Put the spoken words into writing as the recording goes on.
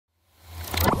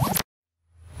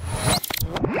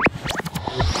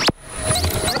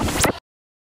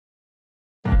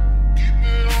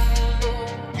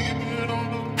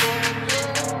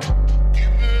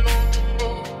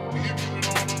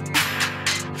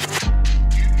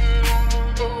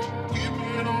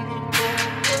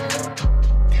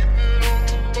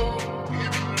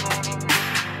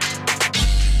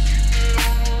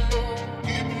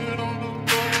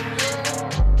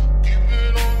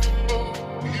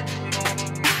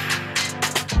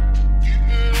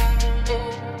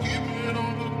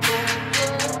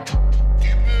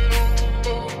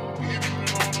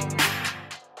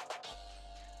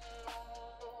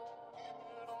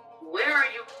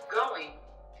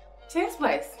To his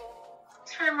place.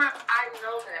 Tamera, I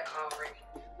know that already.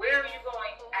 Where are you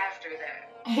going after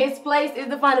that? His place is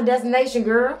the final destination,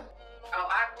 girl. Oh,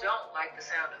 I don't like the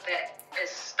sound of that.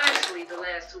 Especially the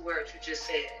last 2 words you just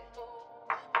said.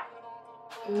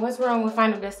 What's wrong with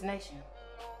final destination?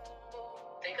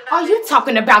 Think about Oh, you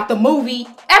talking about the movie?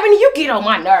 Ebony, you get on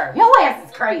my nerve. Your ass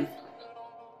is crazy.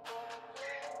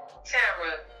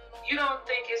 Tamera, you don't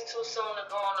think it's too soon to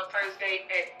go on a first date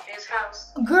at his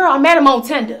house? Girl, I met him on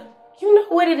Tinder. You know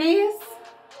what it is?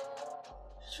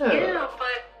 Sure. Yeah,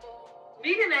 but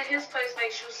meeting at his place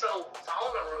makes you so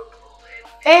vulnerable.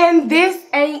 And this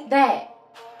ain't that.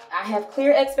 I have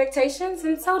clear expectations,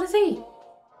 and so does he.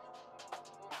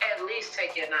 At least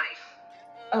take your knife.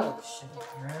 Oh, shit,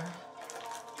 girl.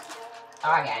 Oh,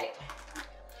 I got it.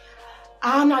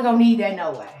 I'm not gonna need that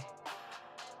no way.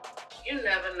 You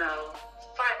never know.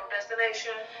 Final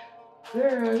destination.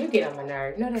 Girl, you get on my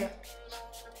nerve. You know that.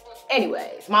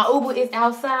 Anyways, my Uber is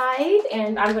outside,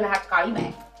 and I'm gonna have to call you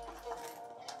back.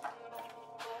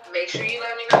 Make sure you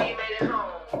let me know you made it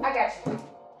home. I got you.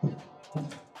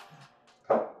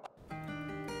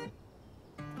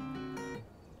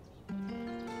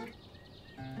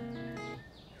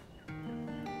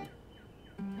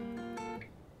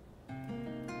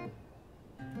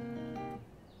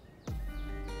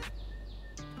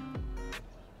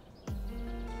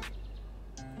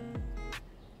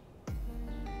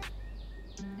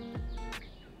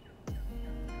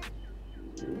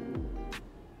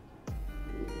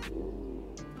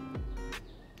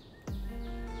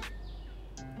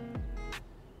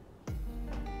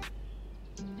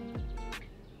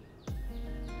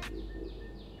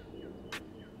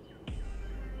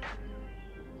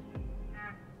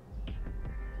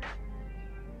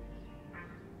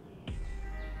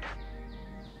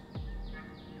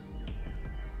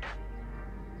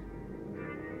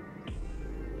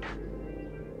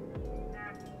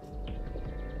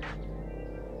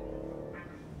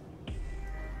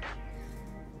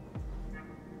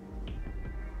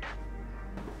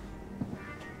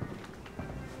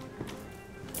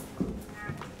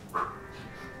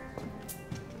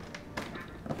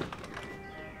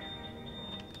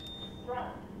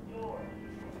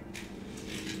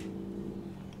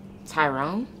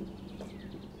 Tyrone?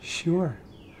 Sure.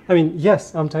 I mean,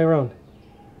 yes, I'm Tyrone.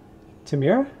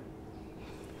 Tamera?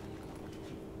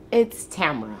 It's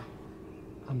Tamera.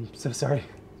 I'm so sorry.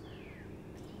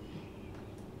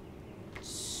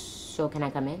 So can I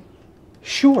come in?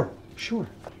 Sure, sure.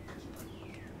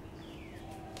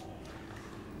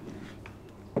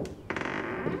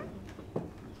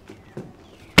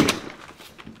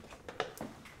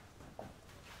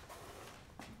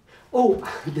 Oh,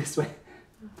 this way.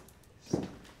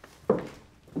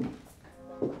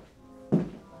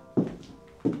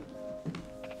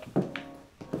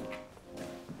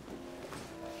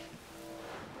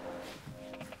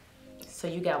 So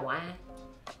you got wine?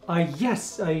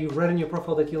 Yes, I read in your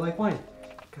profile that you like wine.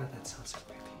 God, that sounds so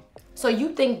creepy. So you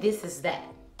think this is that?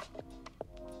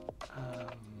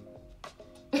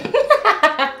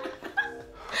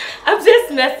 I'm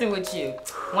just messing with you.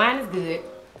 Wine is good.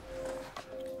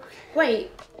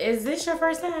 Wait, is this your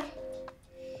first time?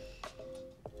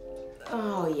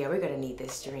 Oh yeah, we're gonna need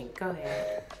this drink. Go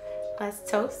ahead. Let's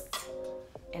toast,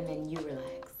 and then you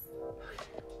relax.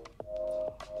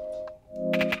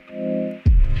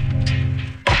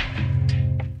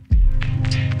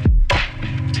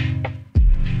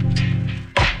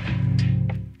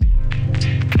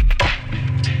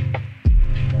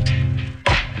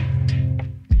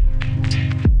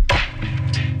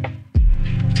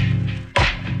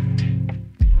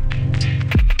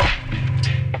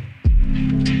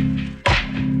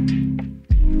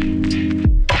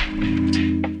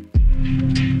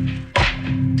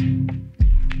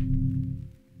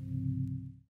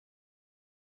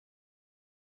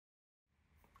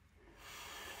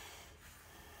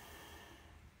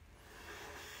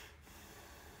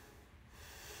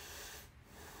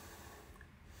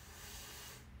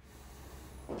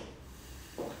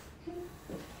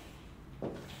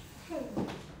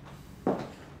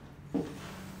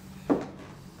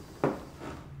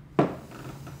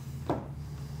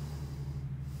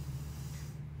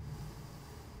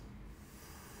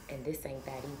 And this ain't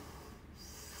that either.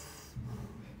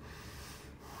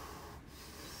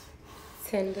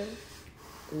 Tender,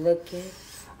 looking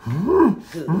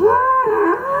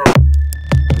good.